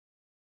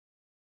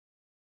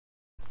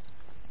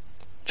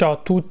Ciao a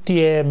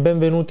tutti e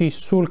benvenuti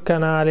sul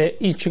canale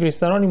Il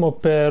Ciclista Anonimo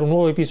per un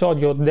nuovo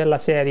episodio della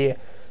serie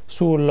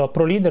sul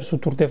Pro Leader su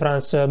Tour de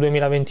France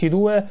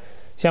 2022.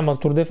 Siamo al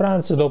Tour de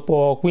France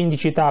dopo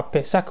 15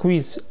 tappe.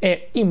 Suckwheels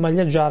è in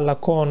maglia gialla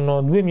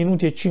con 2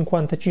 minuti e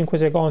 55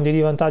 secondi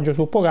di vantaggio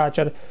su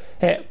Pogacar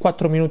e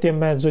 4 minuti e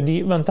mezzo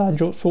di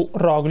vantaggio su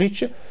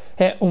Roglic.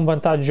 È un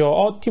vantaggio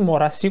ottimo,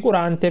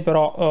 rassicurante,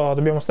 però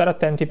dobbiamo stare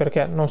attenti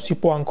perché non si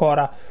può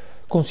ancora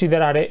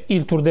considerare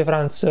il Tour de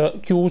France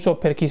chiuso.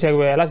 Per chi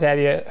segue la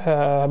serie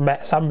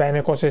sa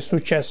bene cosa è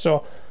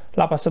successo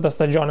la passata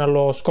stagione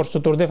allo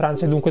scorso Tour de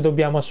France e dunque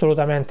dobbiamo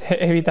assolutamente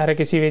evitare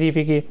che si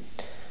verifichi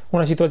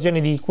una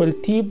situazione di quel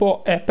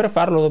tipo, e per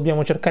farlo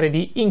dobbiamo cercare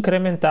di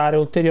incrementare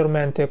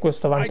ulteriormente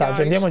questo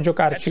vantaggio. Andiamo a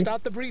giocarci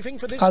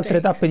altre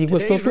tappe di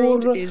questo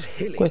tour.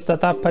 Questa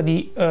tappa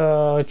di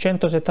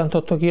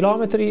 178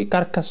 km,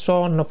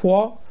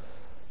 Carcassonne-Foix,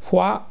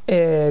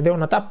 ed è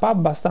una tappa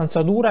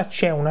abbastanza dura.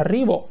 C'è un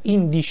arrivo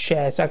in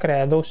discesa,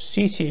 credo,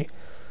 sì,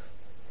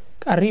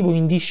 arrivo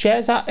in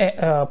discesa, e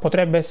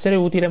potrebbe essere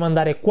utile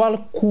mandare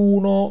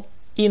qualcuno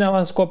in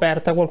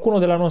avanscoperta, qualcuno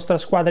della nostra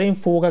squadra in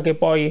fuga che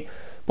poi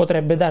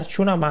potrebbe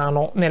darci una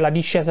mano nella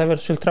discesa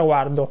verso il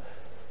traguardo,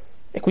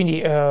 e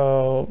quindi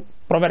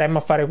proveremmo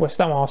a fare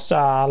questa mossa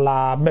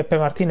alla Beppe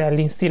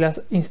Martinelli in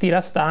stile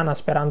Astana,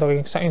 sperando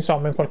che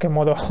insomma in qualche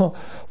modo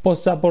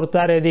possa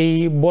portare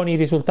dei buoni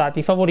risultati.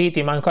 I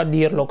favoriti, manco a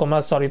dirlo, come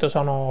al solito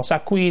sono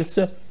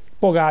Suckwheels,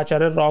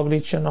 Pogacar e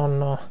Roglic.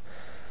 Non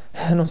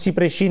si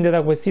prescinde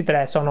da questi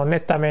tre, sono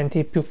nettamente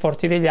i più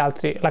forti degli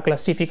altri, la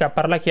classifica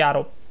parla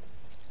chiaro.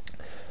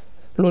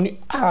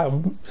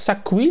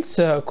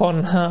 Suckwheels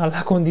con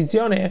la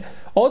condizione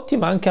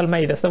ottima, anche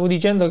Almeida. Stavo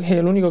dicendo che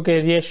l'unico che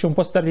riesce un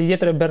po' a stargli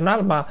dietro è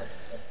Bernal, ma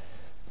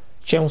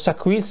c'è un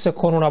Suckwheels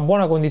con una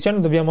buona condizione,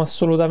 dobbiamo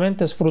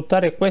assolutamente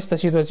sfruttare questa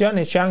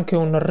situazione. C'è anche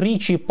un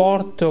Richie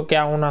Porte che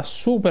ha una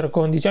super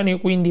condizione,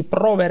 quindi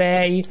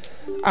proverei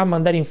a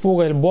mandare in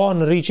fuga il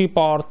buon Richie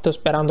Porte,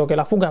 sperando che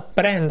la fuga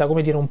prenda,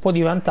 come dire, un po'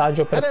 di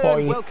vantaggio per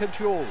poi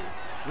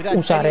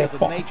usare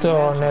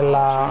Pot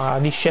nella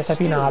discesa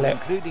finale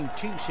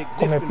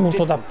come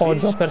punto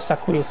d'appoggio per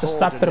Suckwheels.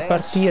 Sta per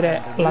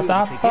partire la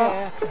tappa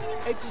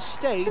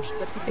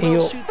e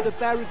io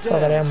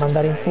proverei a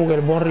mandare in fuga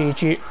il buon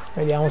Ricci,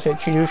 vediamo se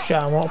ci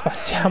riusciamo.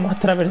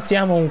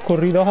 Attraversiamo un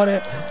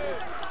corridore.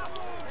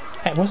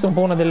 Questa è un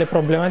po' una delle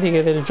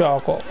problematiche del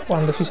gioco: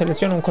 quando si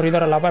seleziona un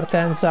corridore alla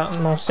partenza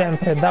non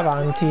sempre è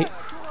davanti,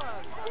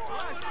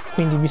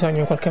 quindi bisogna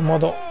in qualche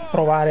modo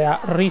provare a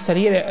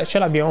risalire. Ce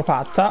l'abbiamo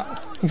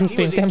fatta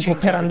giusto in tempo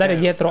per andare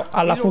dietro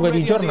alla fuga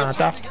di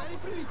giornata,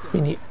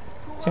 quindi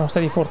siamo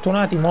stati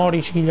fortunati.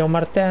 Moric, Guillaume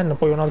Martin,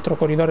 poi un altro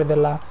corridore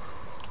della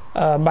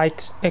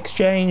Bike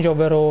Exchange,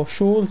 ovvero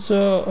Schulz,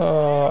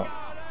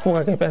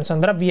 fuga che penso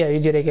andrà via. Io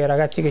direi che,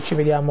 ragazzi, che ci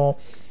vediamo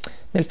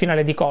nel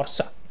finale di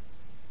corsa.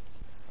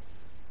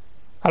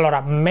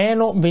 Allora,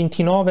 meno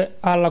 29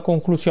 alla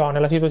conclusione.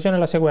 La situazione è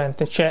la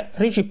seguente: c'è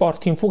Richie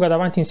Porte in fuga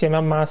davanti insieme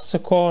a Mas,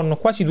 con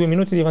quasi 2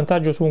 minuti di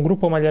vantaggio su un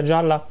gruppo maglia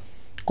gialla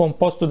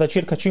composto da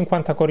circa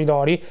 50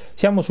 corridori.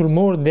 Siamo sul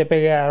Mur de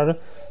Péguerre,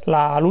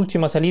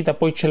 l'ultima salita,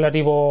 poi c'è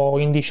l'arrivo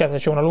in discesa,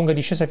 c'è una lunga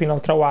discesa fino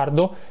al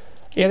traguardo,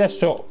 e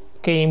adesso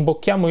che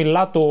imbocchiamo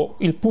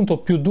il punto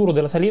più duro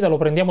della salita, lo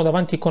prendiamo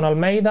davanti con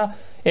Almeida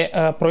e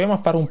proviamo a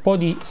fare un po'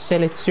 di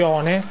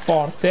selezione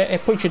forte, e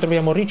poi ci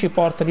troviamo Richie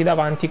Porte di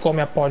davanti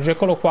come appoggio.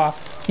 Eccolo qua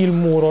il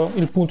muro,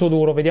 il punto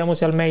duro. Vediamo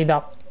se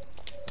Almeida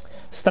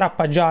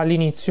strappa già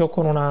all'inizio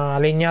con una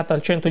legnata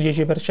al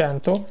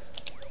 110%,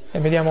 e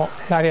vediamo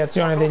la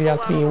reazione degli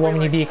altri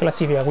uomini di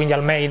classifica. Quindi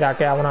Almeida,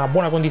 che ha una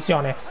buona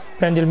condizione,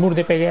 prende il Mur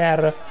de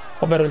Péguerre,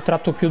 ovvero il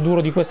tratto più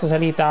duro di questa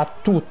salita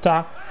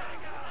tutta.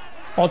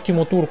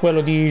 Ottimo tour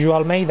quello di Joao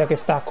Almeida, che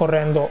sta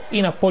correndo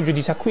in appoggio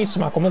di Suckwheels,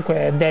 ma comunque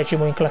è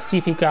decimo in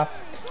classifica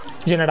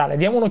generale.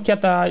 Diamo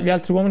un'occhiata agli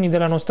altri uomini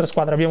della nostra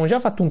squadra. Abbiamo già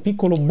fatto un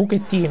piccolo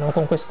buchettino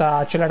con questa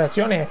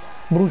accelerazione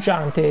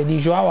bruciante di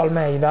Joao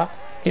Almeida,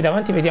 e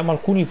davanti vediamo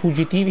alcuni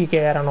fuggitivi che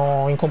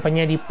erano in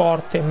compagnia di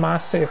Porte e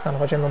Mas, che stanno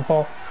facendo un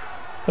po'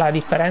 la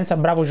differenza.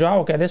 Bravo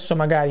Joao, che adesso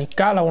magari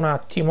cala un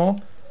attimo,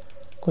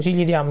 così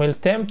gli diamo il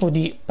tempo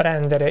di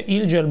prendere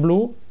il gel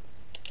blu.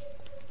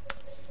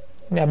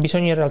 Ne ha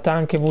bisogno in realtà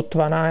anche Wout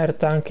van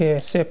Aert, anche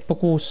Sepp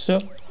Kuss.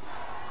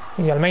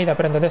 Quindi Almeida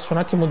prende adesso un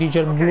attimo di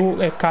gel blu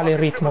e cala il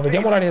ritmo.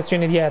 Vediamo la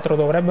reazione dietro,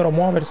 dovrebbero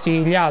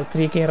muoversi gli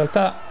altri, che in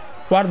realtà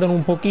guardano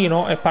un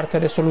pochino, e parte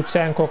adesso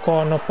Lutsenko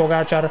con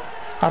Pogacar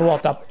a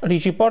ruota.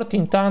 Richie Porte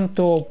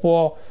intanto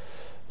può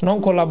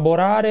non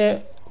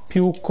collaborare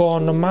più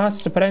con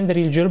Mas, prendere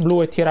il gel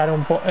blu e tirare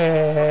un po',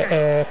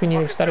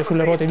 quindi stare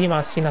sulle ruote di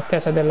Mas in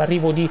attesa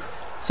dell'arrivo di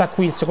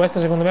Suckwheels. Questa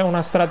secondo me è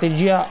una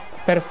strategia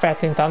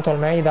perfetta. Intanto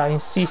Almeida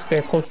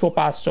insiste col suo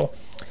passo,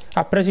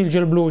 ha preso il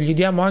gel blu, gli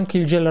diamo anche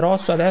il gel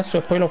rosso adesso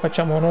e poi lo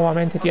facciamo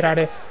nuovamente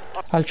tirare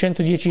al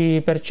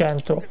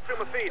 110%.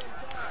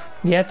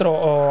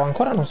 Dietro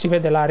ancora non si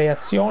vede la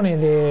reazione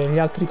degli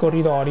altri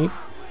corridori.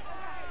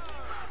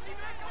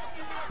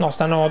 No,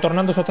 stanno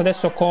tornando sotto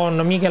adesso con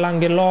Miguel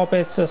Angel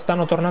Lopez,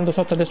 stanno tornando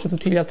sotto adesso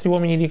tutti gli altri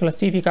uomini di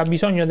classifica. Ha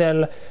bisogno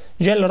del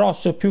gel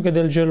rosso più che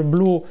del gel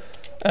blu.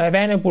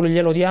 Venepool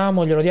glielo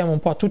diamo un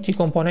po' a tutti i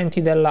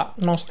componenti della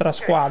nostra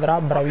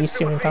squadra.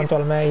 Bravissimo intanto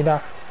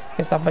Almeida,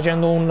 che sta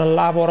facendo un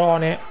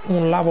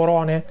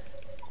lavorone,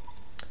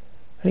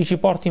 Richie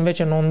Porte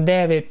invece non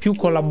deve più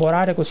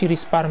collaborare, così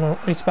risparmio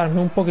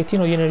un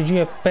pochettino di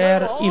energie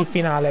per il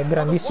finale.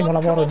 Grandissimo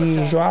lavoro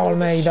di Joao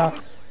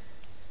Almeida.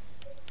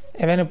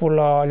 E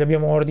Venepool gli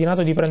abbiamo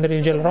ordinato di prendere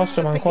il gel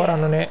rosso, ma ancora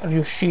non è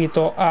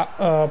riuscito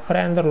a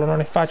prenderlo.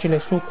 Non è facile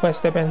su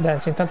queste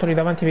pendenze. Intanto lì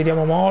davanti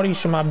vediamo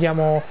Moric, ma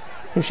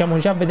riusciamo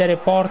già a vedere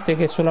Porte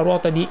che è sulla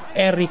ruota di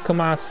Enric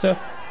Mas.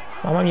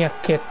 Mamma mia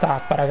che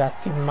tappa,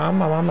 ragazzi,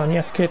 mamma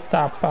mia che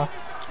tappa.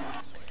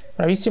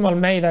 Bravissimo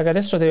Almeida, che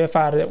adesso deve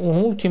fare un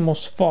ultimo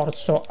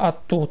sforzo a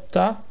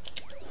tutta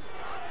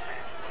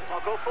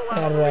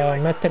per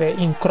mettere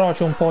in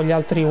croce un po' gli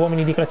altri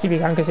uomini di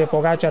classifica, anche se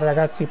Pogacar,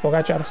 ragazzi,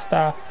 Pogacar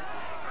sta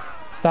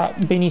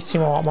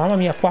benissimo. Mamma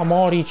mia, qua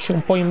Moric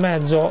un po' in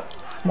mezzo,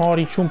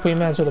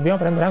 dobbiamo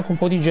prendere anche un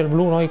po' di gel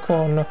blu noi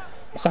con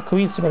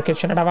Suckwheels, perché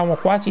ce ne eravamo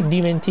quasi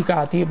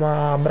dimenticati.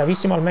 Ma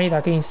bravissimo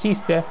Almeida che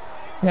insiste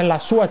nella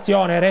sua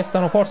azione.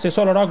 Restano forse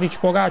solo Roglic,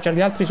 Pogacar,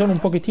 gli altri sono un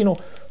pochettino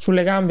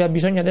sulle gambe. Ha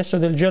bisogno adesso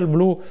del gel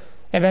blu,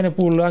 e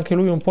Venepool anche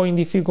lui un po' in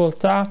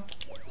difficoltà.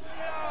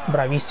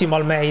 Bravissimo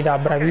Almeida,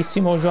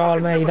 bravissimo Joao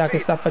Almeida, che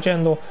sta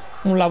facendo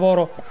un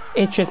lavoro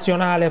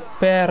eccezionale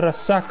per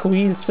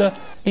Suckwheels.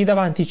 Lì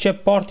davanti c'è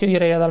Porte. Io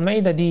direi ad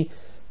Almeida di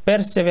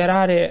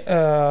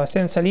perseverare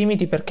senza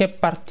limiti, perché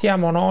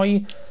partiamo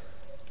noi.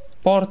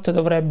 Porte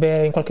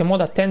dovrebbe in qualche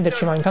modo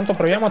attenderci, ma intanto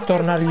proviamo a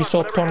tornargli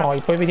sotto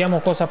noi, poi vediamo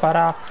cosa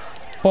farà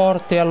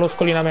Porte allo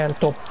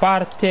scollinamento.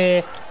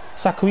 Parte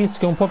Suckwheels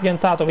che è un po'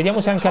 piantato,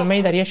 vediamo se anche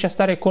Almeida riesce a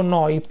stare con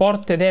noi.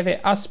 Porte deve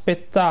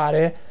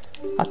aspettare,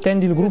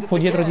 attendi il gruppo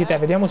dietro di te,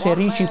 vediamo se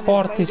Richie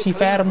Porte si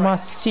ferma.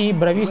 Sì,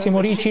 bravissimo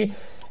Richie,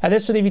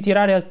 adesso devi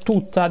tirare a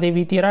tutta, al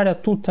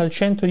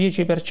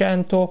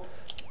 110%.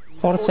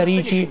 Forza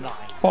Richie,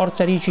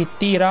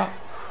 tira.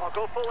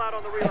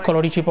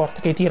 Eccolo Richie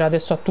Porte che tira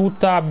adesso a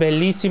tutta.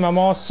 Bellissima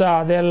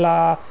mossa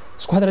della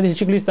squadra del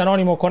ciclista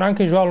anonimo, con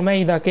anche Joao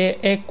Almeida che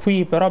è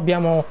qui, però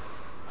abbiamo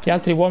gli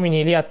altri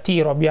uomini lì a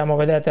tiro. Abbiamo,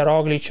 vedete,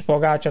 Roglic,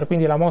 Pogacar,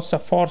 quindi la mossa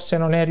forse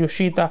non è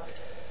riuscita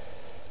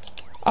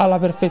alla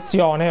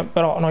perfezione,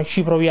 però noi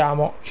ci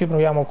proviamo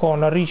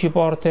con Richie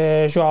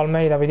Porte e Joao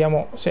Almeida.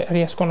 Vediamo se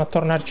riescono a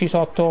tornarci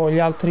sotto gli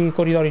altri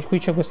corridori. Qui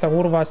c'è questa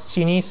curva a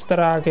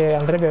sinistra che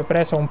andrebbe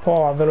presa un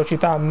po' a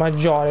velocità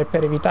maggiore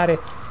per evitare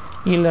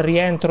il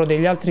rientro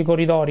degli altri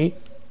corridori.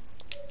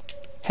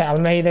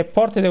 Almeida e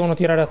Porte devono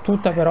tirare a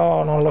tutta,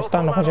 però non lo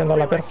stanno facendo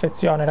alla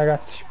perfezione,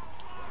 ragazzi,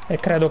 e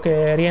credo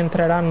che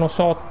rientreranno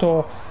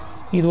sotto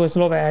i due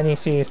sloveni.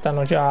 Sì,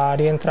 stanno già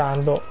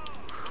rientrando,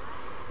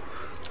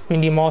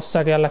 quindi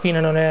mossa che alla fine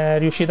non è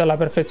riuscita alla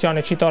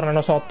perfezione. Ci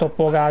tornano sotto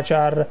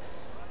Pogacar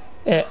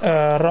e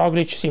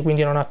Roglic. Sì,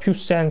 quindi non ha più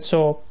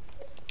senso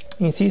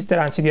insistere,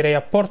 anzi direi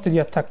a Porte di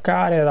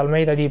attaccare, ad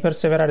Almeida di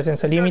perseverare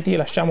senza limiti.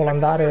 Lasciamolo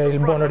andare, il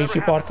buon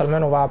Richie Porte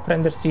almeno va a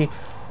prendersi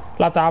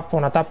la tappa,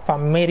 una tappa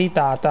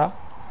meritata.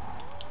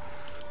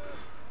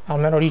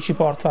 Almeno Richie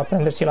Porte va a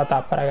prendersi la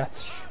tappa,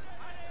 ragazzi.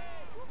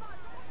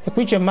 E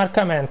qui c'è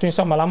marcamento,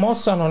 insomma la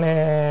mossa non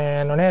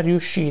è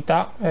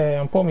riuscita,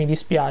 un po' mi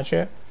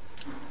dispiace.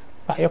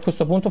 Io a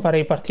questo punto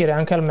farei partire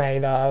anche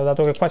Almeida,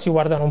 dato che qua si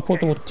guardano un po'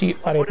 tutti.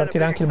 Farei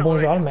partire anche il buon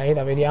Joao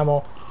Almeida,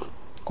 vediamo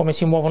come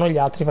si muovono gli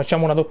altri.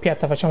 Facciamo una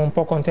doppietta, facciamo un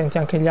po' contenti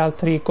anche gli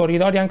altri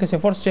corridori, anche se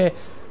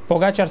forse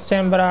Pogacar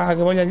sembra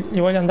che gli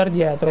voglia andare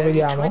dietro.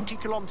 Vediamo.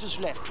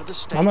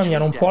 Mamma mia,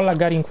 non può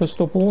laggare in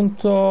questo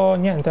punto.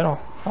 Niente, no,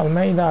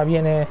 Almeida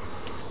viene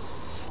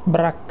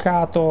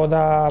braccato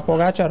da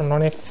Pogacar.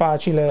 Non è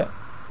facile,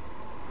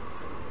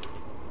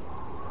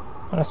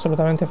 non è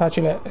assolutamente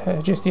facile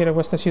gestire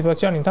questa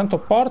situazione. Intanto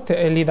Porte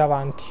è lì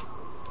davanti,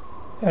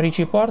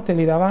 Richie Porte è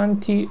lì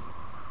davanti.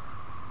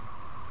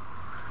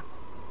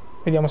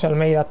 Vediamo se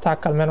Almeida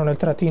attacca almeno nel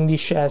tratto in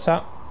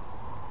discesa.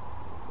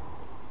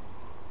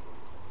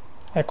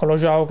 Eccolo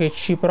Joao che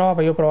ci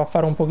prova. Io provo a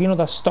fare un pochino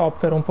da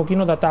stopper, un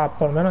pochino da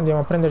tappo, almeno andiamo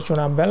a prenderci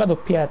una bella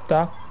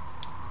doppietta.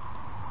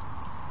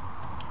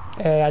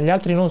 Agli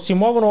altri non si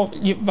muovono.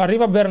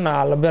 Arriva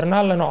Bernal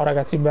no,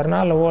 ragazzi,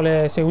 Bernal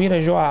vuole seguire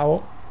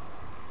Joao.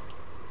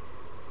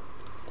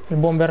 Il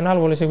buon Bernal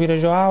vuole seguire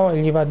Joao e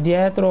gli va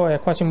dietro, e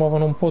qua si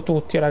muovono un po'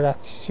 tutti,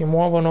 ragazzi, si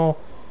muovono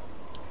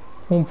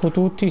un po'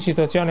 tutti.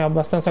 Situazione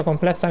abbastanza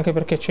complessa, anche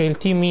perché c'è il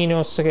team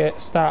Ineos che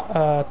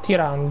sta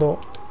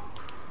tirando.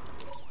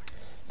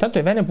 Intanto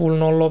Evenepoel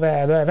non lo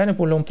vedo,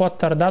 Evenepoel è un po'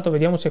 attardato,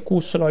 vediamo se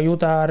Kuss lo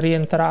aiuta a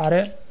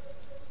rientrare.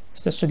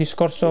 Stesso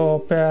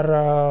discorso per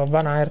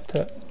Van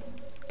Aert,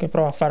 che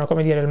prova a fare,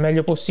 come dire, il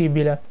meglio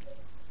possibile.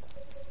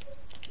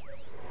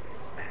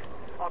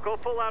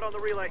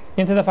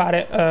 Niente da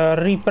fare,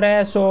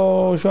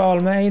 ripreso Joao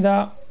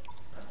Almeida,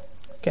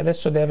 che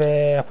adesso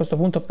deve a questo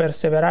punto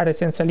perseverare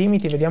senza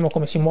limiti. Vediamo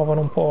come si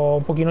muovono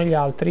un pochino gli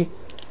altri.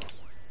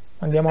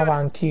 Andiamo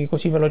avanti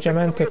così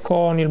velocemente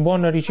con il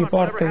buon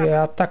Richiport che è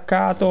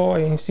attaccato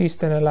e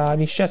insiste nella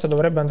discesa.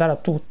 Dovrebbe andare a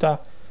tutta a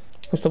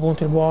questo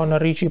punto il buon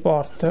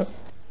Richiport.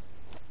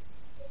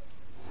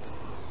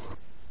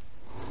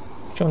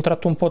 C'è un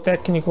tratto un po'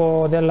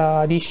 tecnico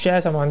della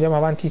discesa, ma andiamo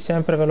avanti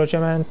sempre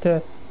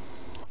velocemente.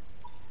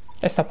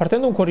 E sta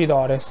partendo un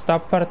corridore.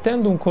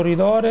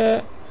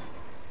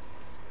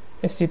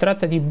 E si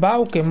tratta di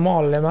Bau che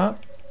mollema.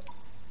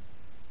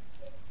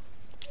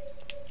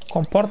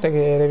 Con Porte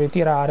che deve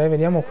tirare.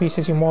 Vediamo qui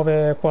se si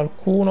muove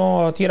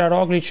qualcuno. Tira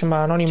Roglic,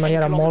 ma non in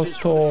maniera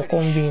molto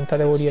convinta,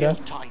 devo dire.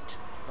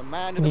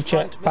 Quindi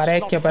c'è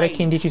parecchia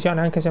indecisione,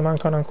 anche se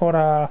mancano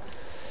ancora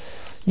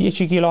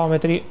 10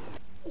 km.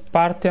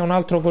 Parte un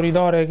altro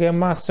corridore che è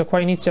Mass. Qua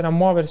iniziano a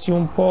muoversi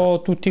un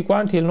po' tutti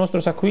quanti. Il nostro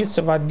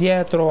Suckwheels va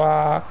dietro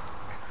a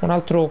un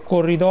altro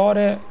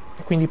corridore,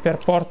 quindi per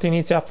Porte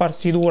inizia a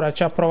farsi dura.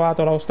 Ci ha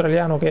provato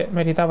l'australiano che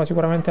meritava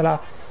sicuramente la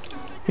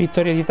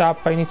vittoria di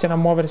tappa. Iniziano a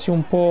muoversi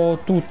un po'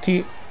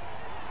 tutti,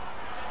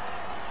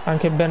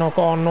 anche Ben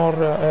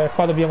O'Connor.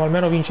 Qua dobbiamo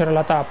almeno vincere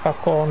la tappa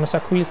con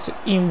Suckwheels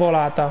in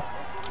volata.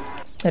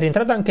 È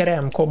rientrato anche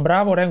Remco.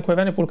 Bravo Remco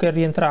Evenepoel che è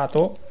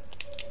rientrato.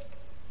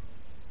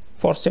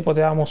 Forse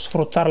potevamo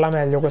sfruttarla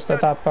meglio questa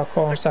tappa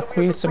con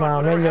Suckwheels,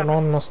 ma meglio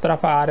non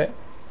strafare.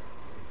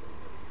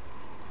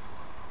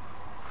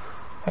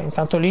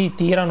 Intanto lì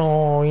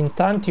tirano in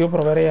tanti. Io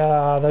proverei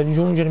ad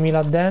aggiungermi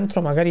là dentro.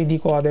 Magari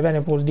dico ad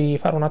Evenepoel di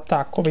fare un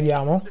attacco.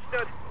 Vediamo.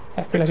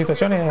 Qui la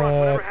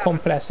situazione è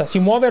complessa. Si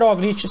muove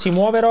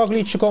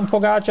Roglic con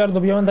Pogacar.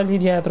 Dobbiamo andargli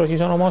dietro. Si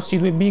sono mossi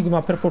due big,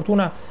 ma per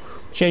fortuna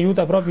ci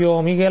aiuta proprio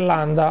Mikel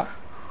Landa.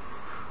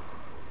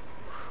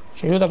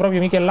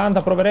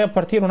 Proverei a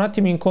partire un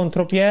attimo in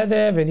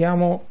contropiede.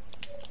 Vediamo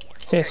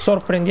se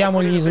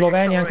sorprendiamo gli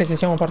sloveni, anche se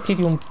siamo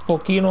partiti un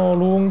pochino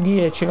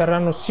lunghi e ci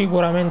verranno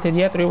sicuramente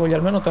dietro. Io voglio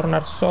almeno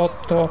tornare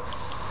sotto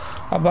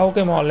a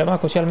Bauke Mollema,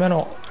 così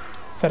almeno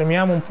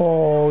fermiamo un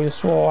po' il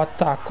suo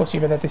attacco. Sì,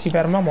 vedete, si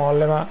ferma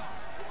Mollema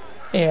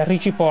e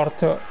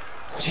Richiport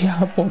così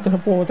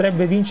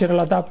potrebbe vincere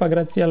la tappa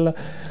grazie al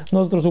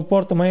nostro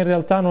supporto, ma in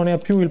realtà non è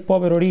più il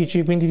povero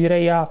Ricci. Quindi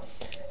direi a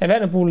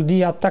Evenepoel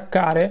di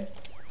attaccare.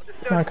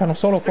 Mancano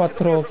solo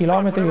 4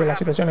 km, la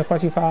situazione qua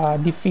si fa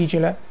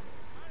difficile.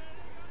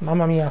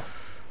 Mamma mia.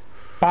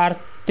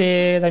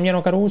 Parte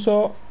Damiano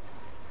Caruso.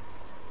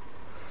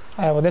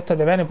 Avevo detto ad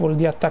Evenepoel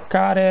di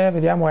attaccare.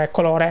 Vediamo,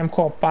 eccolo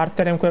Remco.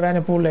 Parte Remco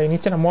Evenepoel e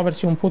iniziano a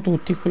muoversi un po'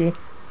 tutti qui.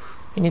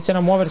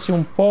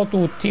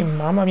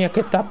 Mamma mia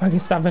che tappa che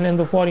sta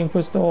venendo fuori in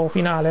questo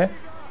finale.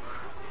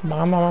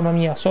 Mamma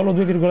mia. Solo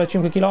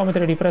 2,5 km.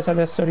 Ripresa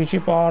adesso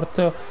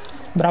Richiport.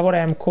 Bravo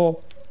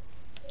Remco.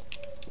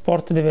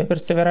 Porte deve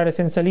perseverare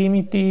senza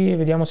limiti.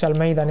 Vediamo se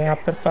Almeida ne ha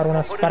per fare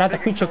una sparata.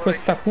 Qui c'è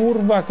questa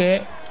curva che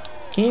è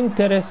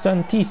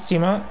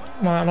interessantissima,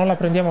 ma non la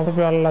prendiamo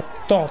proprio alla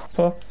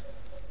top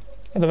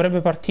e dovrebbe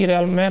partire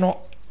almeno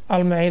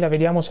Almeida.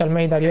 Vediamo se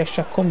Almeida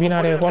riesce a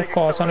combinare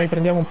qualcosa. Noi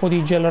prendiamo un po'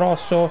 di gel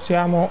rosso.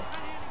 Siamo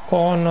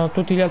con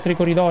tutti gli altri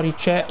corridori.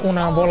 C'è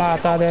una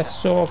volata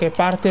adesso che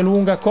parte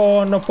lunga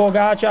con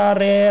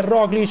Pogacar e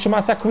Roglic, ma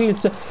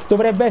Suckwheels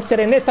dovrebbe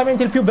essere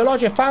nettamente il più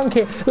veloce. Fa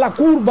anche la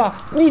curva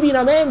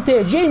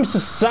divinamente. James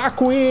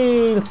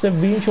Suckwheels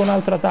vince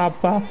un'altra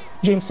tappa.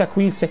 James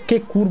Suckwheels,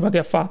 che curva che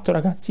ha fatto,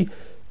 ragazzi,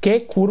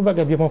 che curva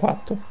che abbiamo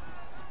fatto.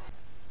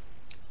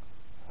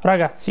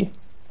 Ragazzi,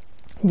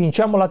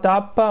 vinciamo la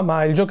tappa,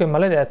 ma il gioco è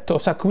maledetto.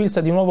 Suckwheels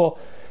ha di nuovo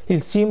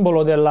il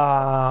simbolo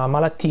della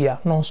malattia.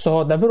 Non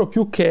so davvero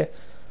più che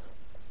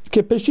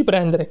pesci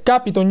prendere.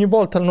 Capita ogni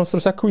volta al nostro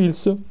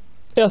Suckwheels.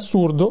 È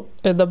assurdo,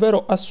 è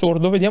davvero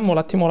assurdo. Vediamo un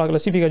attimo la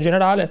classifica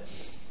generale,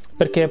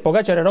 perché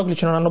Pogacar e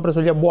Roglic non hanno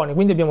preso gli abbuoni,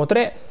 quindi abbiamo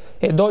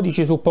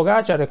 3,12 su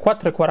Pogacar e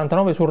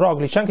 4,49 su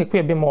Roglic. Anche qui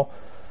abbiamo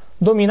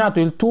dominato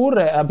il tour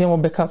e abbiamo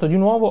beccato di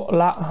nuovo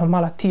la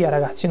malattia,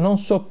 ragazzi. Non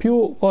so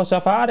più cosa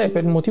fare,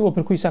 per il motivo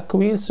per cui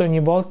Suckwheels ogni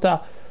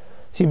volta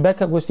si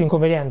becca questo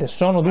inconveniente.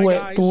 Sono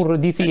 2 tour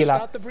di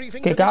fila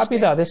che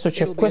capita. Adesso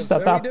c'è questa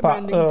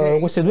tappa,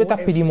 queste 2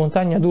 tappe di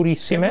montagna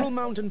durissime,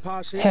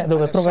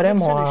 dove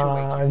proveremo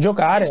a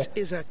giocare,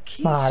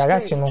 ma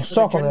ragazzi non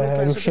so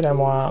come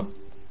riusciremo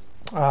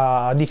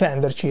a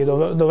difenderci.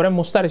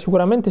 Dovremmo stare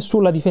sicuramente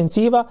sulla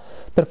difensiva.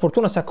 Per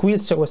fortuna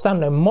Suckwheels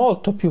quest'anno è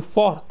molto più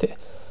forte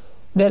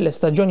delle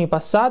stagioni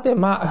passate,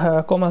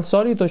 ma come al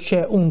solito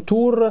c'è un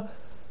tour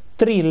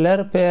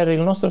thriller per il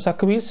nostro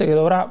Suckwheels, che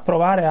dovrà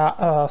provare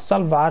a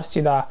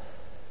salvarsi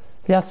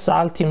dagli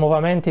assalti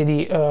nuovamente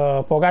di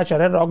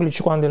Pogacar e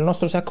Roglic, quando il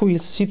nostro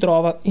Suckwheels si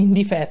trova in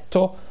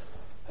difetto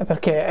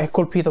perché è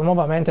colpito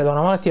nuovamente da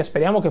una malattia.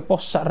 Speriamo che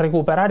possa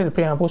recuperare il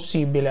prima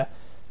possibile,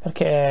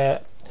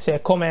 perché se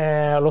è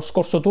come lo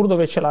scorso tour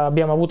dove ce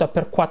l'abbiamo avuta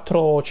per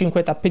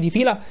 4-5 tappe di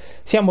fila,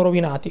 siamo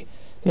rovinati.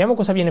 Vediamo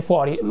cosa viene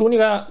fuori.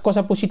 L'unica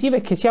cosa positiva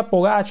è che sia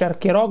Pogacar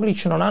che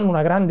Roglic non hanno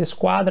una grande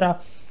squadra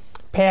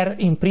per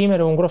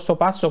imprimere un grosso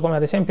passo come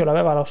ad esempio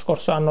l'aveva lo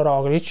scorso anno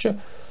Roglic.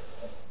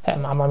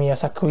 Mamma mia,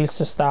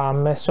 Suckwheels sta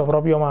messo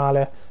proprio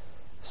male.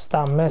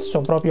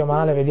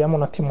 Vediamo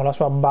un attimo la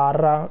sua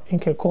barra, in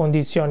che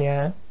condizioni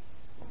è.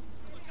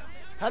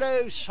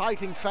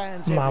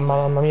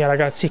 Mamma mia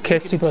ragazzi, che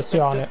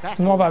situazione.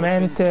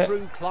 Nuovamente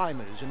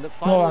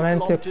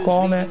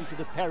come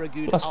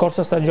la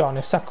scorsa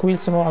stagione,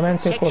 Suckwheels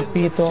nuovamente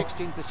colpito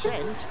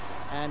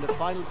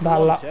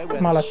dalla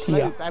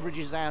malattia.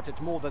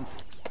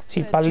 Sì,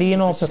 il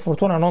pallino per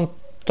fortuna non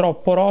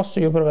troppo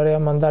rosso, io proverei a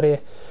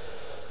mandare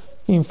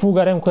in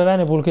fuga Remco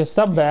Evenepoel che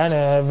sta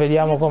bene e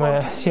vediamo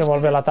come si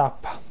evolve la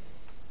tappa.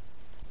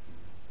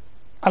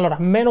 Allora,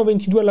 meno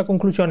 22 alla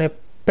conclusione.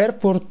 Per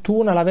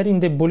fortuna l'aver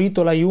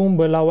indebolito la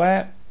Jumbo e la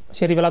UE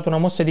si è rivelata una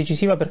mossa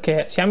decisiva,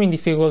 perché siamo in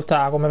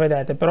difficoltà come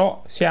vedete,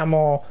 però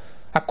siamo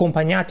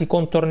accompagnati,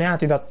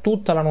 contorneati da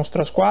tutta la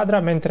nostra squadra,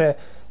 mentre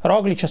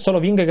Roglic ha solo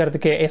Vingegaard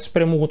che è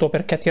spremuto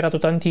perché ha tirato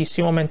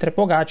tantissimo, mentre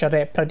Pogacar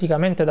è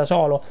praticamente da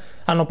solo.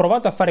 Hanno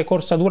provato a fare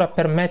corsa dura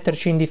per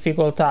metterci in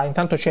difficoltà,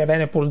 intanto c'è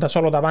Evenepoel da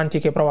solo davanti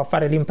che prova a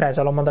fare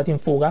l'impresa, l'ho mandato in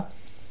fuga.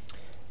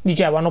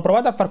 Dicevo, hanno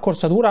provato a far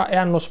corsa dura e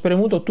hanno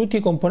spremuto tutti i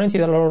componenti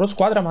della loro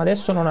squadra, ma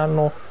adesso non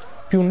hanno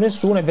più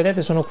nessuno e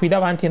vedete sono qui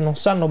davanti e non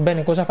sanno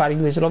bene cosa fare i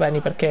due sloveni,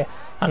 perché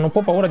hanno un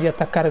po' paura di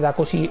attaccare da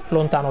così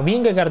lontano.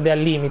 Vingegaard è al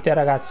limite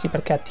ragazzi,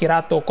 perché ha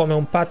tirato come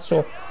un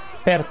pazzo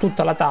per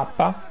tutta la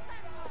tappa.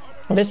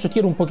 Adesso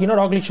tira un pochino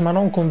Roglic ma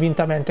non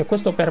convintamente,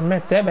 questo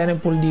permette a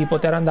Evenepoel di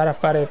poter andare a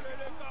fare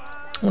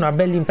una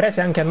bella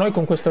impresa, e anche a noi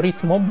con questo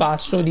ritmo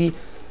basso di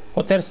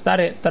poter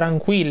stare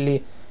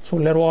tranquilli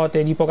sulle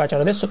ruote di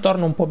Pogacar. Adesso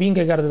torna un po'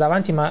 Vingegaard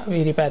davanti, ma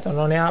vi ripeto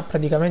non ne ha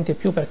praticamente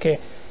più,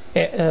 perché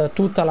è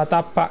tutta la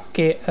tappa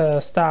che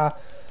sta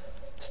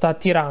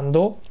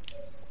tirando.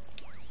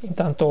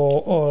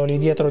 Intanto lì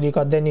dietro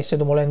dico a Dennis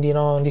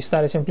Dumoulin di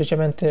stare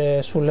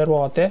semplicemente sulle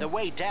ruote,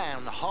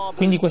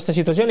 quindi questa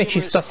situazione ci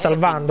sta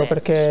salvando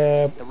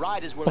perché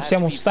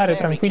possiamo stare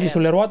tranquilli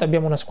sulle ruote,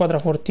 abbiamo una squadra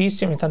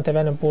fortissima. Intanto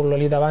Evenepoel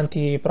lì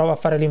davanti prova a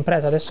fare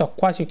l'impresa, adesso ha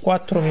quasi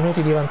 4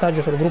 minuti di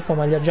vantaggio sul gruppo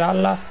maglia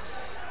gialla.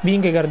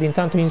 Vingegaard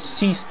intanto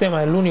insiste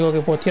ma è l'unico che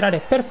può tirare,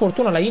 per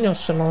fortuna la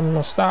Ineos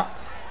non sta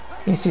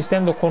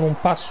insistendo con un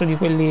passo di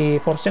quelli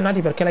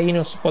forsennati, perché la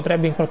Ineos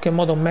potrebbe in qualche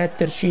modo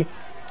metterci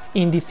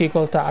in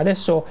difficoltà.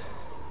 Adesso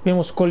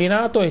abbiamo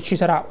scollinato e ci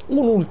sarà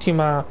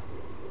un'ultima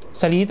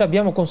salita,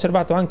 abbiamo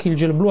conservato anche il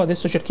gel blu,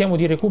 adesso cerchiamo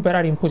di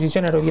recuperare in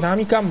posizione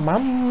aerodinamica.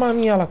 Mamma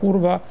mia la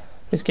curva,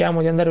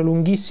 rischiamo di andare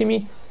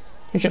lunghissimi.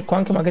 Io cerco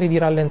anche magari di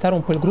rallentare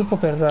un po' il gruppo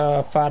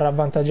per far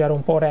avvantaggiare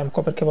un po'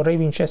 Remco, perché vorrei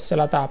vincesse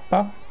la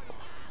tappa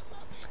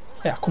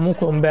e ha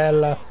comunque un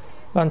bel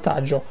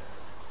vantaggio.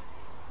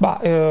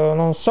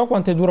 Non so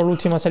quanto dura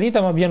l'ultima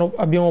salita, ma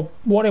abbiamo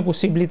buone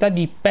possibilità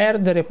di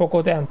perdere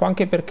poco tempo,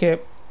 anche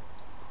perché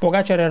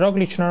Pogacar e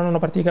Roglic non hanno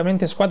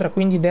praticamente squadra,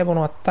 quindi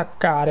devono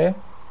attaccare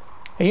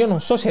e io non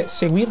so se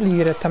seguirli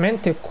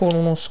direttamente con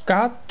uno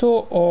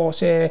scatto o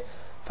se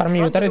farmi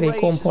aiutare dei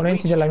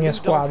componenti della mia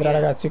squadra,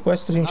 ragazzi.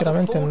 Questo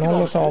sinceramente non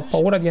lo so, ho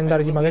paura di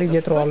andare magari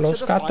dietro allo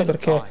scatto,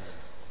 perché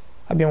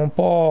abbiamo un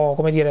po',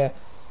 come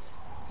dire,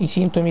 i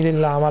sintomi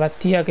della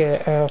malattia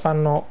che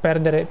fanno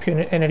perdere più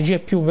energie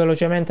più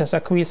velocemente a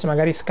Suckwheels,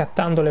 magari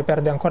scattando le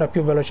perde ancora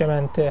più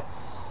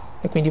velocemente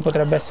e quindi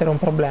potrebbe essere un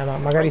problema.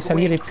 Magari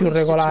salire più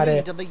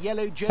regolare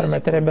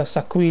permetterebbe a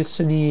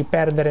Suckwheels di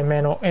perdere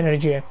meno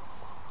energie.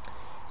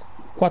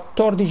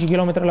 14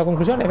 km alla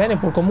conclusione,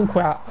 Evenepoel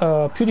comunque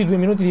ha più di 2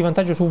 minuti di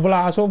vantaggio su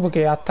Vlasov,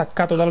 che è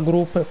attaccato dal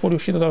gruppo, è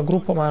fuoriuscito dal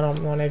gruppo, ma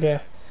non è che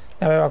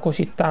ne aveva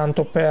così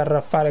tanto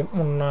per fare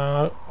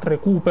un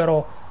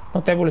recupero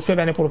notevole su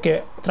Evenepoel,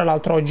 che tra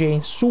l'altro oggi è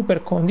in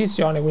super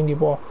condizione, quindi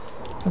può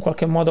in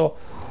qualche modo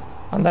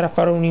andare a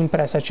fare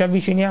un'impresa. Ci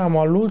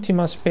avviciniamo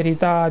all'ultima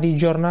asperità di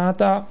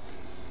giornata,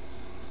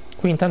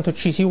 qui intanto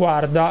ci si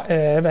guarda e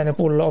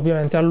Evenepoel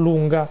ovviamente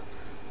allunga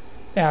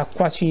e ha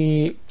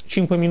quasi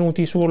 5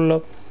 minuti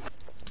sul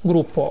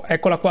gruppo.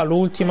 Eccola qua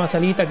l'ultima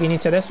salita che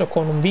inizia adesso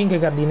con un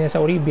Vingegaard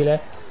inesauribile,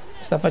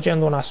 sta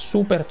facendo una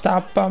super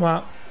tappa,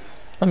 ma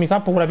non mi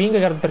fa paura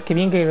Vingegaard, perché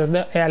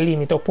Vingegaard è al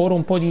limite. Ho paura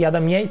un po' di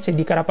Adam Yates e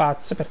di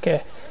Carapaz,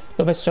 perché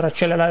dovessero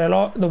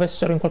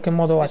in qualche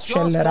modo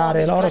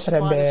accelerare loro,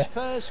 sarebbe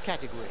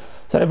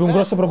un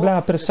grosso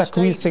problema per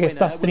Suckwheels, che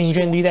sta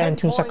stringendo i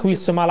denti, un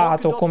Suckwheels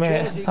malato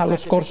come allo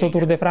scorso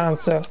Tour de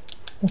France,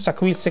 un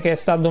Suckwheels che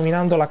sta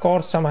dominando la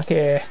corsa ma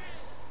che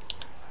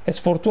è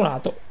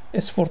sfortunato,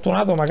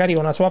 magari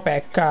una sua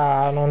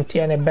pecca non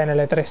tiene bene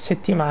le 3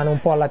 settimane, un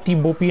po' alla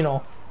Thibaut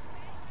Pinot.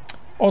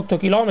 8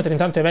 km,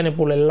 intanto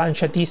Evenepoel è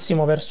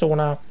lanciatissimo verso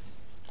una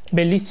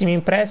bellissima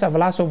impresa,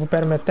 Vlasov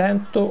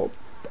permettendo,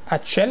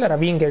 accelera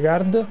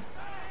Vingegaard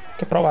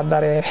che prova a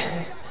dare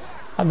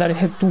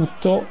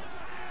tutto.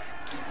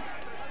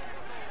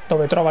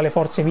 Dove trova le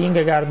forze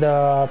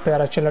Vingegaard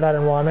per accelerare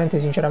nuovamente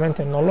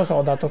sinceramente non lo so,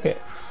 dato che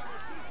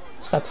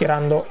sta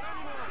tirando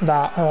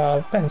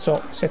da penso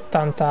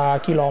 70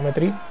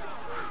 km.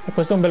 E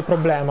questo è un bel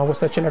problema,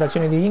 questa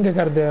accelerazione di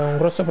Vingegaard è un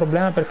grosso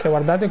problema, perché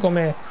guardate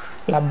come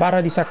la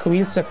barra di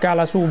Suckwheels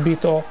cala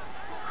subito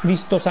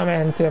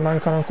vistosamente,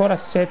 mancano ancora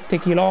 7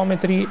 km.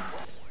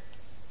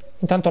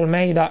 Intanto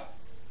Almeida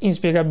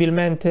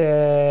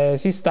inspiegabilmente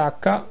si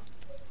stacca.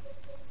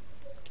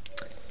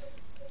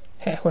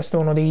 questo è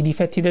uno dei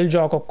difetti del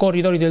gioco,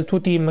 corridori del tuo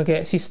team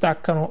che si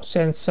staccano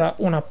senza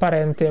un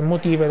apparente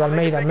motivo, ed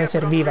Almeida a me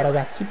serviva,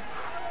 ragazzi.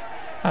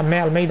 A me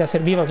Almeida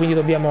serviva, quindi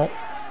dobbiamo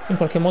in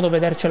qualche modo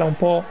vedercela un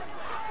po'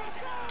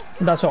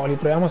 da soli.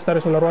 Proviamo a stare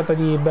sulla ruota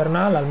di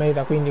Bernal.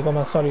 Almeida quindi come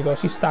al solito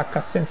si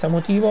stacca senza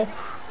motivo.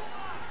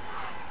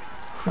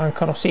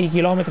 Mancano 6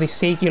 km,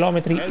 6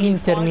 km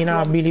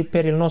interminabili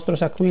per il nostro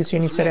Suckwheels. Io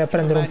inizierei a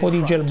prendere un po'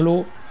 di gel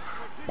blu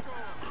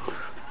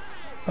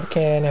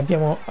perché ne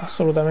abbiamo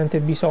assolutamente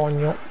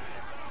bisogno,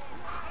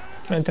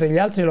 mentre gli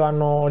altri lo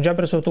hanno già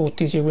preso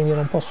tutti, sì, quindi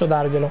non posso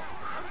darglielo.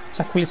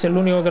 Suckwheels è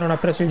l'unico che non ha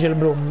preso il gel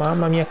blu.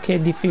 Mamma mia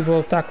che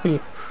difficoltà qui.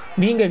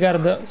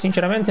 Vingegaard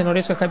sinceramente non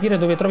riesco a capire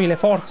dove trovi le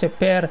forze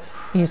per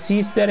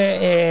insistere,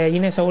 è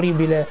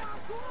inesauribile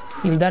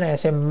il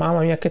danese. Mamma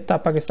mia che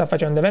tappa che sta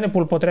facendo.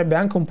 Evenepoel potrebbe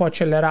anche un po'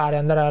 accelerare,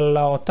 andare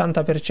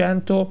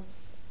all'80%,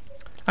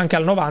 anche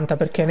al 90%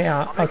 perché ne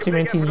ha,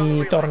 altrimenti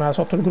gli torna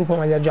sotto il gruppo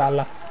maglia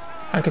gialla.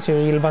 Anche se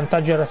il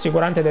vantaggio è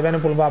rassicurante ed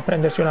Evenepoel va a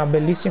prendersi una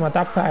bellissima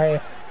tappa e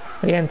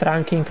rientra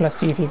anche in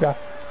classifica.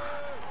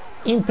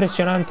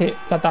 Impressionante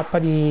la tappa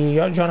di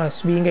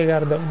Jonas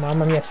Vingegaard.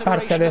 Mamma mia,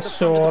 parte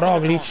adesso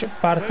Roglic,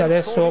 parte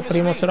adesso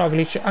Primož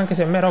Roglic, anche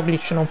se a me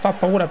Roglic non fa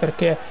paura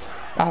perché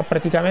ha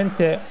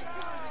praticamente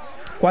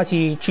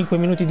quasi 5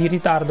 minuti di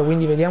ritardo,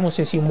 quindi vediamo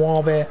se si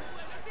muove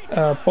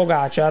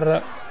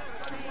Pogacar.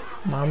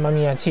 Mamma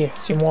mia, sì,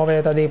 si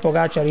muove Tadej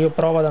Pogacar. Io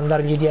provo ad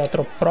andargli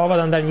dietro,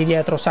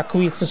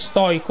 Suckwheels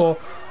stoico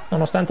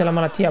nonostante la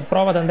malattia,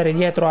 prova ad andare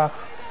dietro a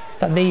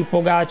Tadej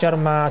Pogacar,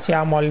 ma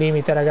siamo al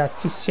limite,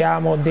 ragazzi,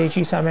 siamo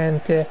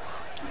decisamente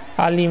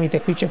al limite.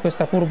 Qui c'è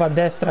questa curva a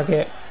destra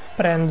che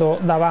prendo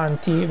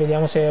davanti,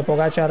 vediamo se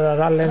Pogacar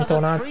rallenta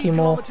un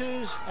attimo.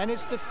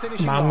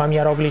 Mamma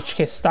mia, Roglic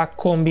che sta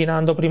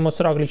combinando, Primož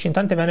Roglic.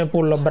 Intanto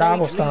Evenepoel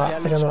bravo, sta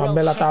facendo una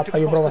bella tappa.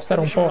 Io provo a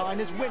stare un po'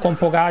 con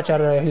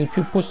Pogacar il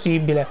più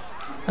possibile,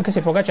 anche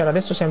se Pogacar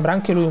adesso sembra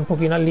anche lui un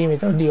pochino al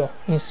limite. Oddio,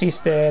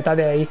 insiste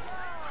Tadej.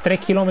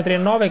 3,9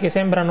 km che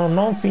sembrano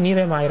non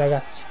finire mai,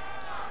 ragazzi.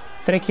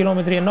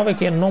 3,9 km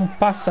che non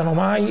passano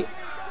mai.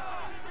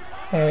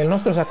 Il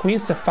nostro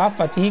Suckwheels fa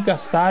fatica a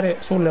stare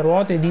sulle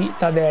ruote di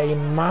Tadej.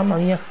 Mamma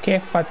mia che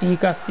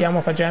fatica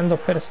stiamo facendo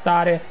per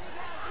stare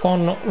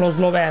con lo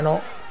sloveno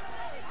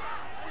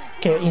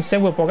che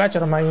insegue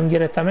Pogacar ma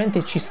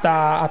indirettamente ci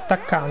sta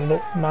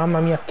attaccando. Mamma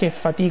mia che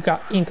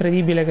fatica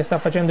incredibile che sta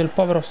facendo il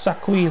povero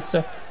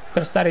Suckwheels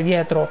per stare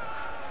dietro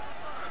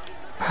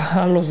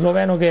allo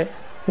sloveno che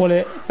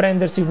vuole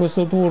prendersi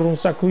questo tour. Un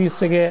Suckwheels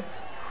che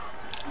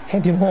è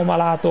di nuovo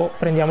malato.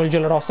 Prendiamo il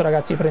gelo rosso,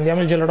 ragazzi,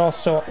 prendiamo il gelo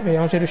rosso,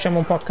 vediamo se riusciamo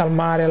un po' a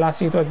calmare la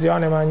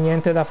situazione, ma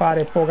niente da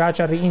fare.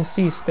 Pogacar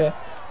insiste,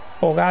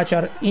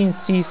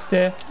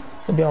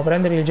 dobbiamo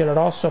prendere il gelo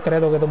rosso,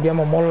 credo che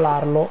dobbiamo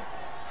mollarlo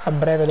a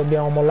breve,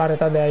 dobbiamo mollare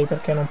Tadej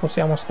perché non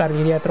possiamo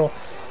stargli dietro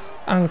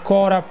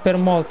ancora per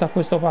molto a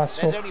questo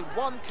passo.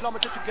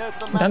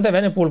 Intanto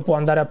Evenepoel può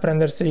andare a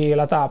prendersi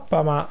la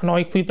tappa, ma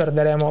noi qui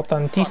perderemo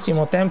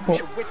tantissimo tempo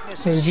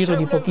nel giro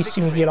di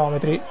pochissimi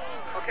chilometri.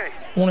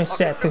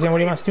 1,7, siamo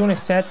rimasti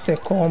 1,7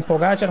 con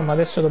Pogacar, ma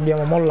adesso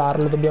dobbiamo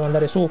mollarlo, dobbiamo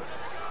andare su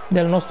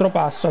del nostro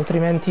passo,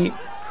 altrimenti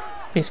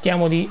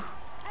rischiamo di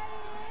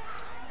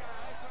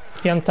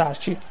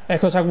piantarci.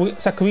 Ecco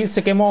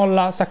Suckwheels che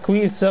molla.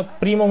 Suckwheels,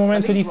 primo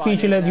momento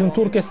difficile di un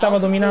tour che stava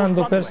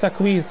dominando per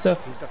Suckwheels,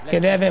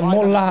 che deve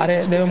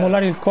mollare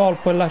il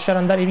colpo e lasciare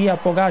andare via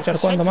Pogacar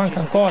quando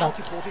manca ancora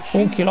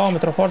 1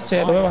 chilometro.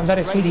 Forse dovevo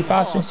andare su di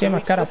passo insieme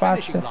a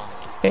Carapaz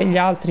e gli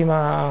altri,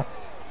 ma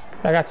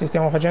ragazzi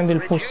stiamo facendo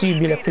il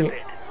possibile qui,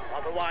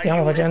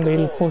 stiamo facendo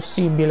il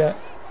possibile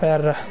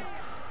per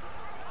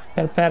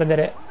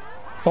perdere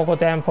poco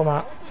tempo,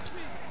 ma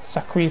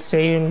Suckwheels è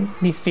in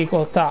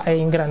difficoltà, è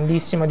in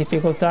grandissima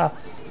difficoltà.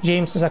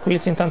 James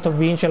Suckwheels intanto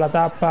vince la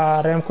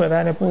tappa Remco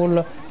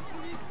Evenepoel.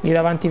 Lì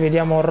davanti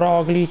vediamo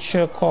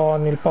Roglic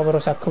con il povero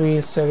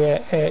Suckwheels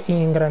che è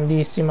in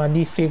grandissima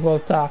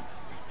difficoltà.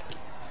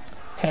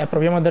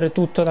 Proviamo a dare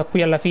tutto da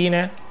qui alla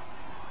fine.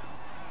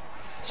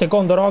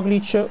 Secondo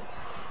Roglic,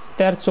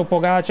 terzo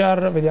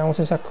Pogacar, vediamo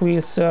se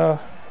Suckwheels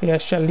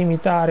riesce a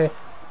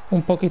limitare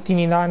un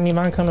pochettino i danni.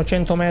 Mancano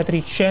 100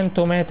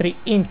 metri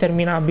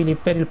interminabili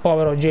per il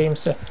povero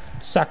James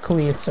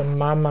Suckwheels.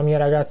 Mamma mia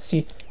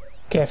ragazzi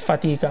che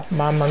fatica,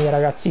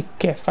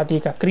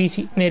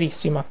 crisi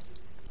nerissima.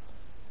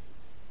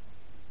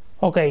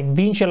 Ok,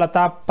 vince la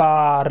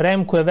tappa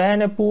Remco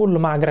Evenepoel,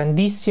 ma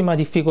grandissima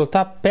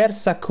difficoltà per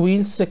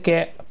Suckwheels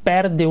che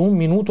perde 1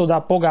 minuto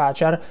da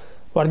Pogacar.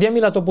 Guardiamo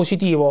il lato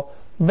positivo.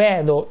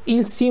 Vedo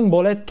il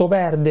simboletto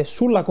verde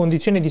sulla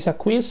condizione di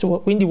Suckwheels,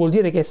 quindi vuol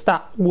dire che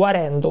sta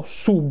guarendo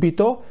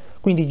subito,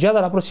 quindi già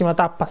dalla prossima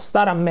tappa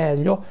starà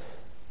meglio.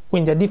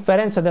 Quindi a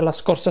differenza della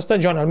scorsa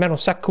stagione, almeno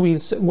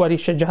Suckwheels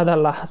guarisce già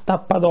dalla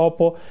tappa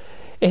dopo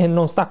e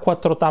non sta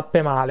 4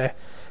 tappe male.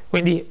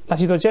 Quindi la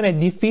situazione è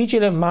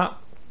difficile, ma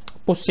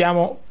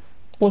possiamo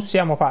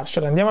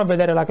farcela. Andiamo a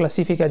vedere la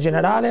classifica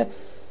generale.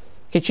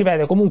 che ci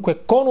vede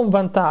comunque con un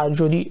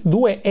vantaggio di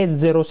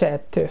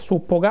 2,07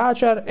 su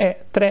Pogacar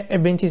e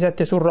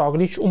 3,27 su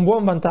Roglic, un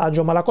buon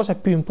vantaggio, ma la cosa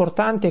più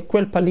importante è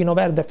quel pallino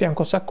verde a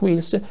fianco a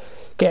Suckwheels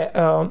che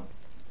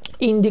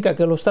indica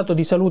che lo stato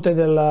di salute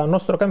del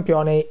nostro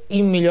campione è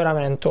in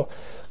miglioramento.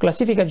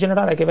 Classifica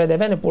generale che vede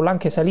Evenepoel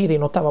anche salire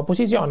in ottava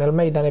posizione,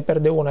 Almeida ne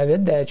perde una ed è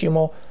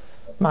decimo,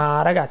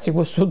 ma ragazzi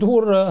questo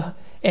tour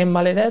è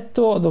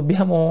maledetto,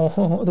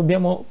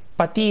 dobbiamo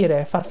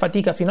patire, far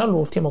fatica fino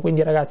all'ultimo,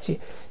 quindi ragazzi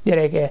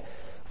direi che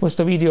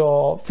questo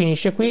video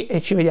finisce qui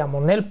e ci vediamo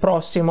nel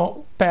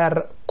prossimo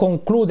per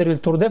concludere il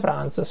Tour de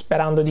France,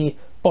 sperando di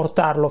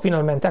portarlo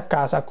finalmente a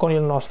casa con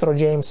il nostro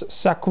James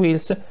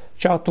Suckwheels.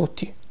 Ciao a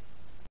tutti!